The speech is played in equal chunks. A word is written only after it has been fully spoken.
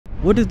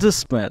What is this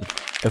smell?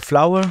 A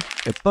flower?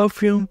 A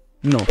perfume?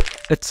 No,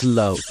 it's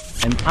love.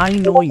 And I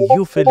know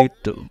you feel it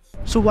too.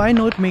 So why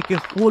not make a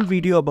whole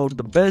video about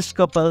the best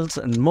couples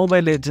in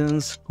Mobile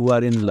Legends who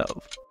are in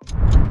love?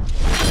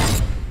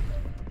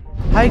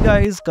 Hi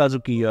guys,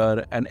 Kazuki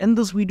here, and in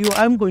this video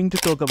I'm going to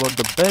talk about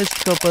the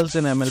best couples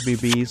in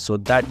MLBB so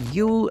that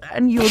you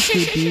and your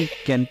cutie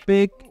can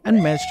pick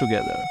and match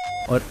together.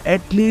 Or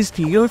at least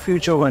your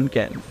future one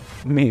can.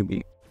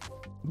 Maybe.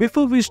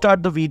 Before we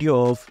start the video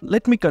off,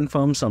 let me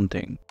confirm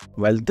something.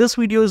 While this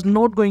video is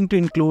not going to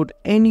include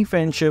any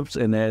friendships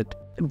in it,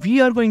 we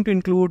are going to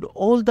include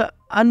all the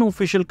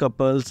unofficial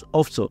couples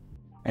also.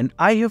 And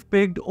I have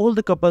picked all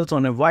the couples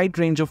on a wide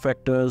range of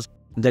factors,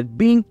 that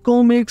being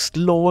comics,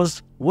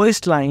 lores,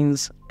 voice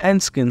lines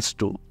and skins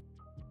too.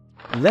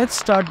 Let's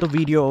start the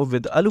video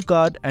with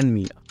Alucard and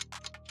Mia.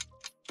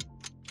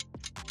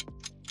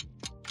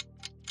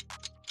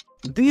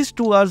 These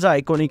two are the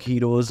iconic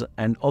heroes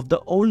and of the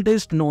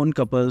oldest known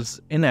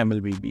couples in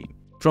MLBB.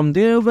 From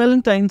their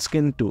Valentine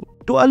skin to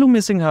Alu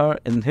missing her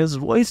in his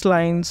voice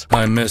lines,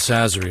 I miss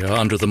Azria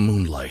under the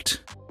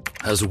moonlight,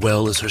 as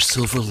well as her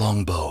silver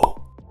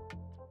longbow.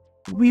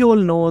 We all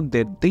know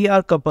that they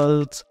are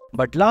couples,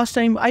 but last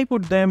time I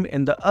put them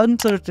in the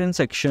uncertain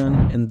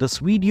section in this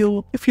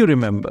video if you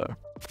remember.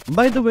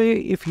 By the way,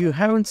 if you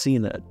haven't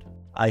seen it,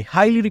 I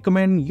highly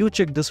recommend you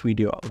check this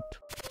video out.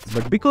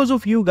 But because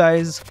of you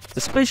guys,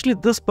 especially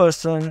this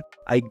person,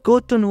 I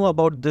got to know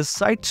about this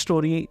side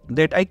story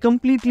that I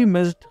completely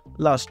missed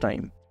last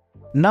time.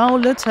 Now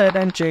let's head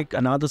and check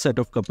another set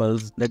of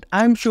couples that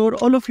I'm sure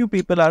all of you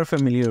people are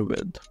familiar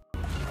with.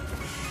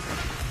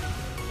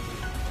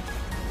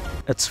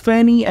 It's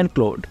Fanny and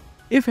Claude.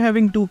 If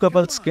having two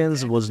couple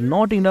skins was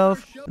not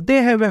enough,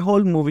 they have a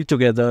whole movie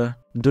together,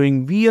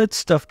 doing weird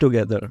stuff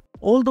together.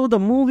 Although the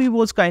movie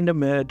was kinda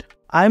mid,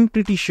 I'm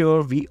pretty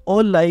sure we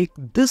all like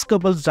this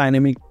couple's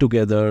dynamic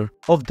together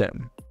of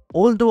them.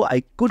 Although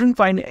I couldn't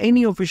find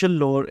any official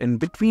lore in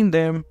between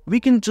them, we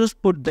can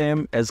just put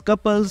them as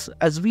couples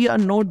as we are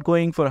not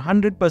going for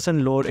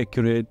 100% lore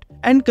accurate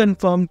and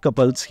confirmed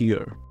couples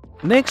here.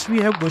 Next we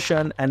have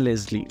Gushan and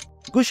Leslie.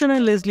 Gushan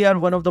and Leslie are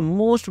one of the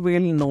most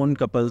well-known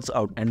couples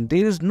out, and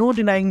there is no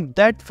denying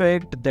that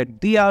fact that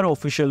they are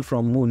official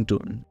from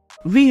Moontoon.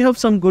 We have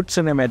some good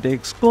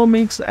cinematics,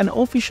 comics and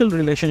official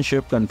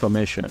relationship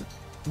confirmation.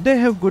 They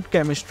have good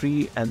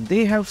chemistry and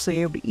they have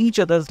saved each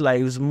other's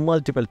lives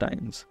multiple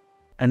times.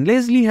 And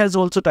Leslie has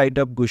also tied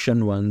up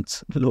Gushan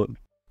once, lol.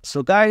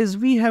 So guys,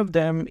 we have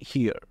them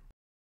here.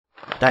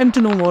 Time to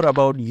know more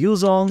about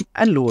Yuzong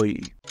and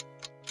Luoyi.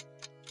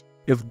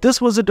 If this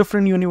was a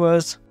different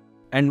universe,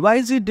 and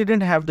YZ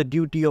didn't have the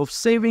duty of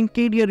saving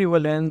KD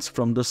Riverlands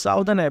from the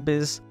Southern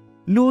Abyss,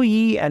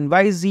 Luoyi and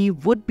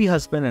YZ would be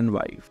husband and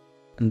wife.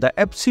 And the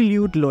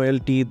absolute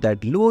loyalty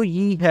that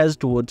Luoyi has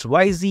towards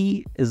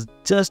YZ is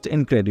just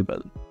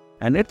incredible.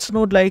 And it's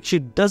not like she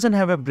doesn't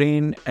have a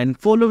brain and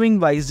following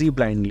YZ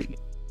blindly.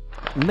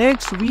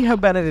 Next, we have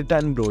Benedetta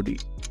and Brody.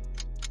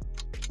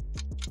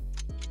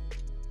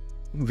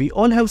 We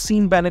all have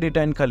seen Benedetta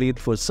and Khalid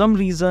for some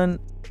reason.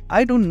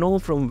 I don't know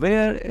from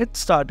where it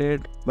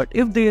started, but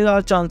if there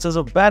are chances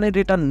of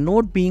Benedetta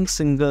not being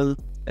single,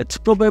 it's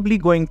probably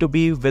going to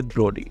be with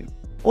Brody.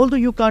 Although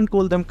you can't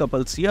call them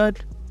couples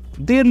yet,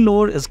 their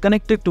lore is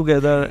connected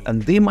together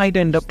and they might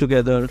end up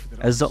together,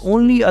 as the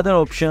only other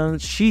option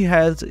she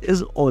has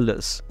is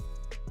Olus.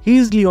 He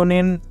is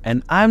Leonin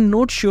and I'm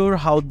not sure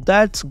how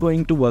that's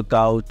going to work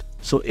out.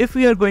 So if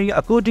we are going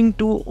according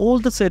to all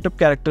the setup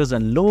characters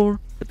and lore,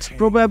 it's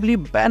probably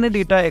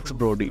Benedetta x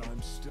Brody.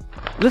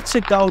 Let's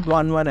check out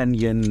Wanwan and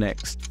Yin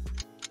next.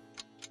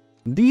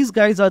 These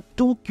guys are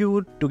too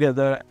cute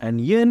together and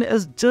Yin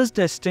is just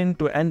destined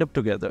to end up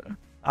together.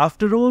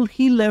 After all,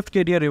 he left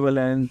KD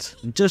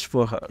Riverlands just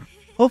for her.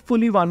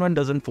 Hopefully Wanwan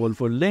doesn't fall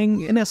for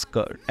Ling in a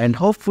skirt, and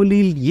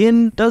hopefully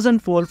Yin doesn't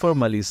fall for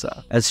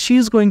Melissa, as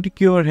she's going to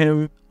cure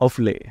him of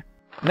Lei.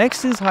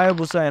 Next is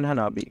Hayabusa and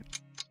Hanabi.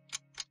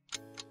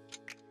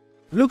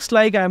 Looks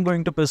like I'm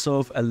going to piss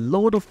off a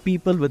lot of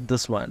people with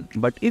this one,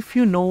 but if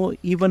you know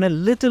even a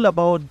little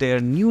about their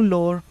new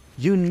lore,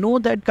 you know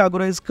that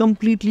Kagura is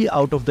completely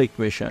out of the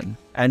equation.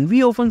 And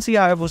we often see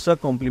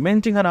Hayabusa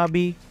complimenting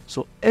Hanabi,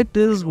 so it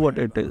is what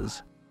it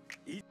is.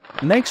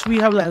 Next we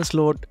have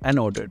Lancelot and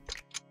Audit.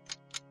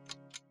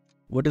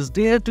 What is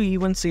there to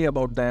even say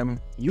about them?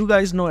 You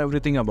guys know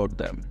everything about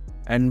them.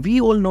 And we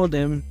all know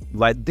them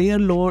why their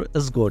lore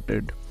is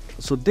goated.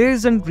 So there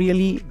isn't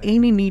really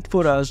any need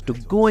for us to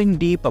go in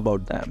deep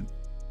about them.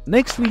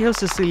 Next we have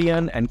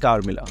Sicilian and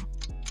Carmilla.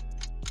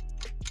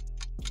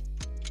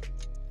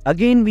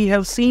 Again we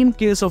have same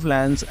case of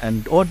Lance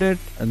and Audit,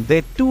 and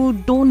they too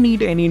don't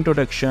need any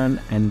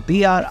introduction and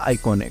they are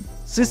iconic.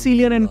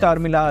 Sicilian and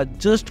Carmilla are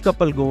just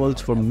couple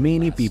goals for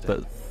many people.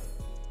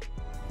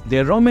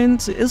 Their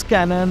romance is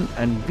canon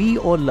and we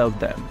all love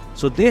them,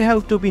 so they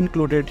have to be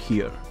included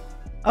here.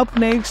 Up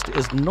next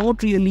is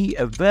not really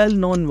a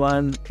well-known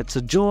one, it's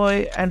a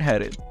Joy and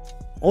Harith.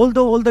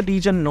 Although all the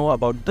region know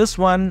about this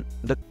one,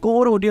 the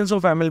core audience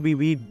of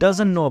MLBB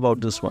doesn't know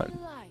about this one.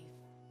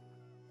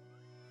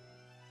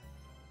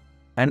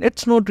 And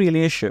it's not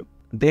really a ship.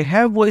 They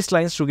have voice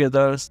lines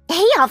together.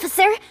 Hey,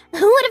 officer.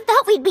 Who would have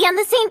thought we'd be on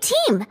the same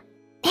team?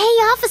 Hey,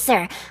 officer.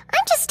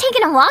 I'm just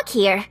taking a walk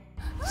here.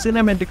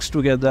 Cinematics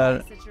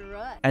together,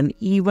 and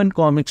even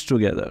comics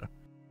together.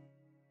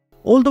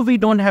 Although we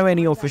don't have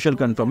any official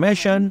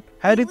confirmation,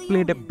 Harith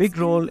played a big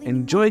role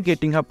in Joy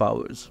getting her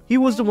powers. He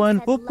was the one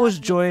who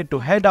pushed Joy to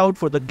head out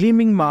for the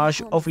gleaming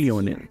marsh of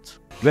Leonins,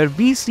 where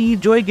we see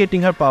Joy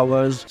getting her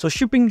powers, so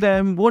shipping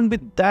them won't be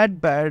that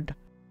bad.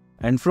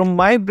 And from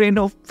my brain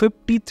of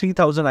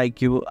 53,000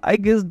 IQ, I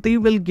guess they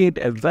will get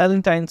a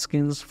Valentine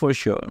skins for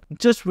sure.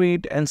 Just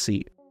wait and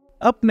see.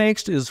 Up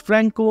next is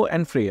Franco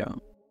and Freya.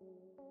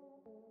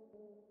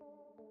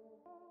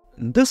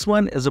 This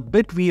one is a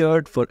bit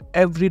weird for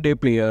everyday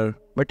player,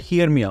 but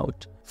hear me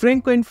out.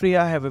 Franco and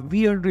Freya have a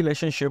weird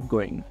relationship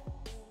going.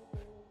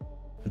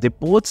 They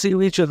both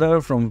save each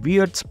other from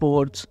weird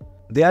sports.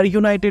 They are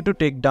united to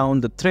take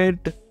down the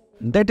threat.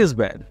 That is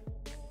bad.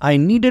 I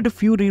needed a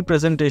few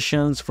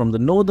representations from the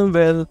Northern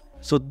Well,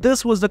 so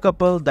this was the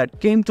couple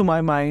that came to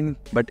my mind.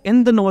 But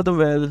in the Northern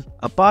Well,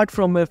 apart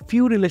from a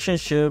few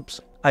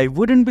relationships, I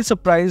wouldn't be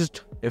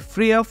surprised if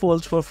Freya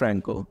falls for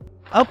Franco.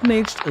 Up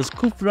next is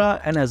Kufra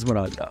and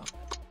Esmeralda.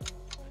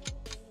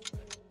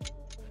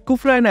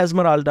 Kufra and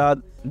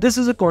Esmeralda, this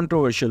is a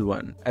controversial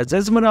one, as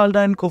Esmeralda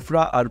and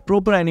Kufra are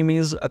proper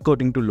enemies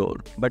according to lore.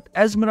 But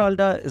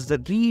Esmeralda is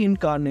the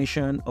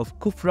reincarnation of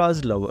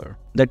Kufra's lover,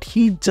 that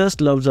he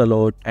just loves a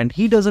lot and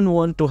he doesn't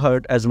want to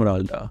hurt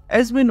Esmeralda.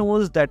 Esme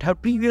knows that her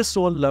previous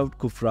soul loved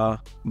Kufra,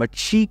 but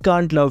she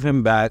can't love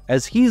him back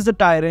as he's the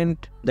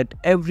tyrant that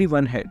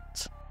everyone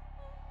hates.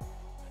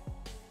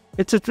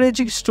 It's a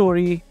tragic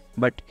story,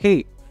 but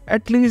hey,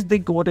 at least they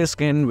got a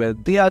skin where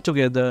they are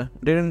together,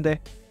 didn't they?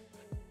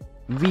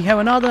 We have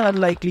another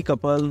unlikely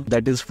couple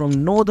that is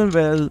from Northern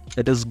Well,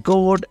 that is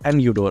God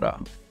and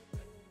Eudora.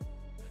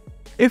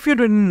 If you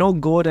didn't know,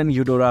 God and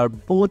Eudora are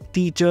both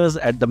teachers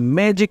at the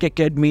Magic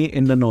Academy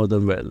in the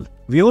Northern Well.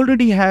 We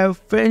already have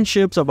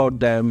friendships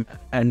about them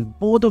and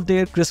both of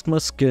their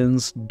Christmas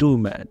skins do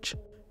match.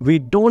 We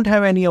don't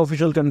have any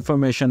official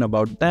confirmation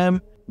about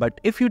them, but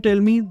if you tell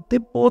me, they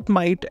both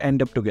might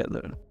end up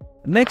together.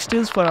 Next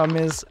is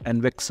Faramis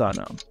and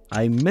Vexana.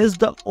 I miss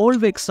the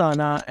old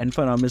Vexana and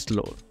Faramis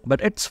lore,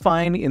 but it's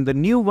fine in the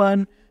new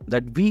one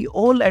that we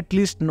all at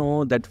least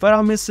know that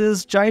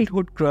Faramis's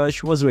childhood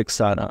crush was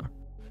Vexana.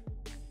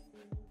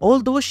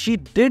 Although she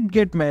did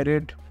get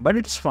married, but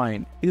it's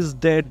fine, he's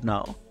dead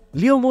now.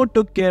 Leomord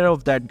took care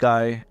of that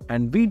guy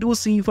and we do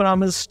see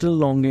Faramis still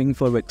longing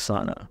for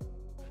Vexana.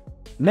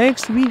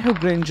 Next we have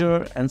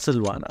Granger and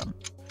Sylvana.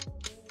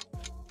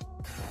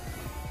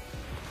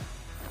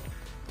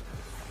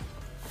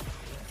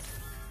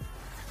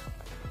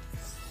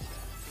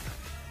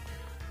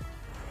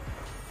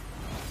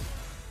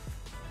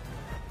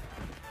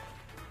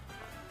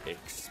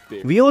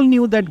 We all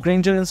knew that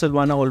Granger and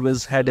Sylvana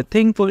always had a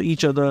thing for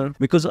each other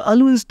because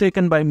Alu is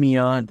taken by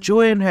Mia,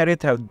 Joy and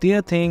Harith have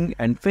their thing,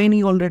 and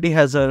Fanny already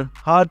has her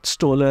heart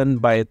stolen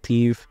by a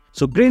thief.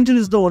 So Granger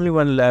is the only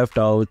one left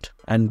out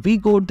and we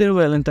got their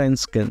Valentine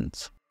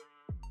skins.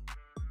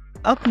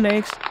 Up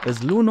next is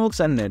Lunox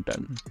and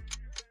Nathan.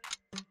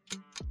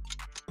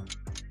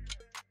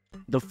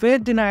 The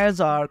Fate Deniers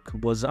arc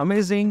was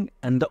amazing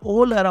and the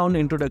all-around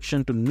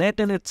introduction to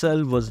Nathan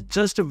itself was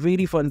just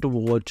very fun to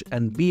watch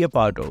and be a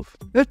part of.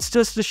 It's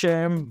just a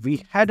shame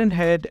we hadn't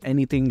had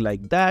anything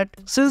like that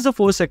since the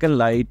 4-second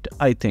light,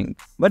 I think.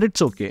 But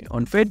it's okay,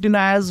 on Fate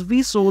Deniers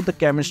we saw the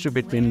chemistry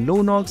between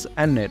Lunox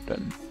and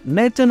Nathan.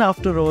 Nathan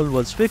after all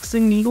was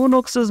fixing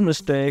Lunox's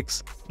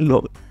mistakes.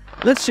 Lol.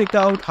 Let's check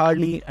out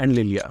Harley and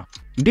Lilia.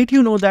 Did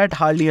you know that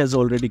Harley has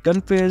already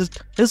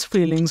confessed his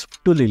feelings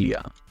to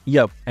Lilia?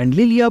 Yup, and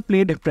Lilia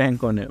played a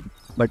prank on him.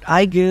 But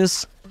I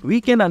guess we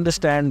can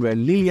understand where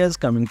Lilia is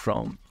coming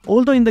from.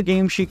 Although in the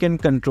game she can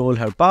control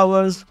her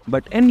powers,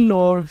 but in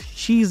lore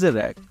she's a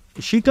wreck.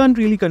 She can't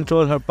really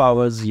control her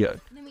powers yet.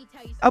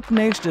 Up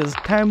next is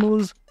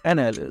Thamus and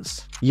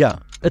Alice. Yeah,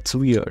 it's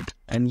weird.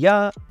 And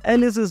yeah,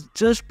 Alice is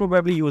just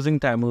probably using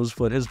Thamus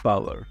for his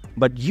power.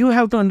 But you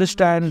have to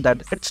understand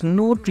that it's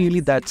not really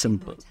that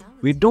simple.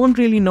 We don't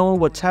really know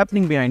what's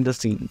happening behind the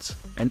scenes.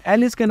 And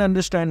Alice can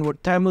understand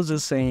what Thamus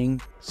is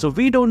saying. So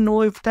we don't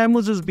know if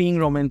Thamus is being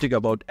romantic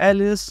about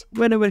Alice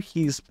whenever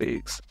he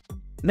speaks.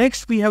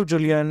 Next we have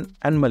Julian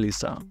and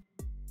Melissa.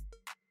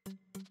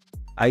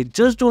 I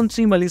just don't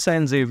see Melissa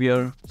and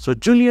Xavier, so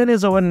Julian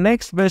is our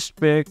next best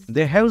pick.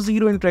 They have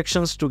zero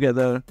interactions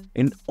together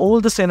in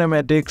all the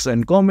cinematics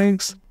and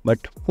comics, but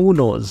who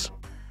knows.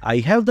 I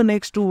have the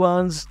next two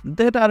ones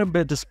that are a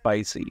bit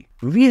spicy.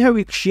 We have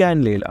Ixia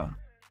and Layla.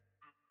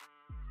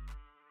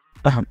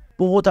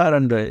 Both are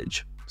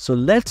underage, so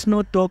let's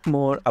not talk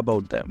more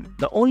about them.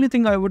 The only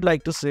thing I would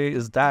like to say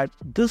is that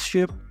this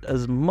ship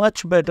is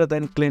much better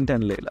than Clint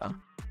and Layla.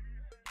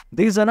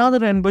 There is another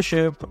rainbow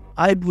ship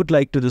I would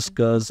like to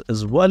discuss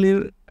is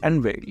Valir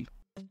and Vale.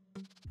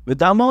 With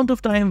the amount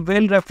of time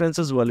Vale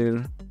references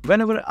Valir,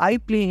 Whenever I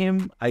play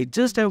him, I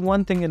just have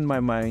one thing in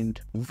my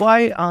mind.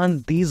 Why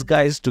aren't these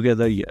guys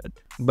together yet?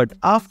 But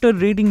after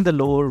reading the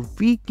lore,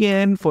 we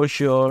can for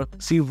sure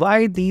see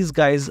why these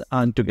guys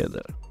aren't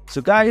together.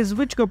 So guys,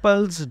 which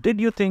couples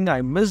did you think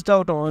I missed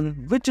out on?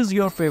 Which is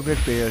your favorite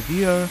pair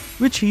here?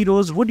 Which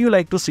heroes would you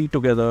like to see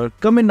together?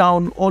 Comment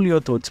down all your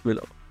thoughts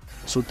below.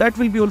 So that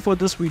will be all for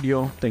this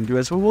video. Thank you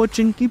guys for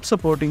watching. Keep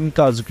supporting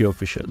Kazuki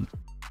Official.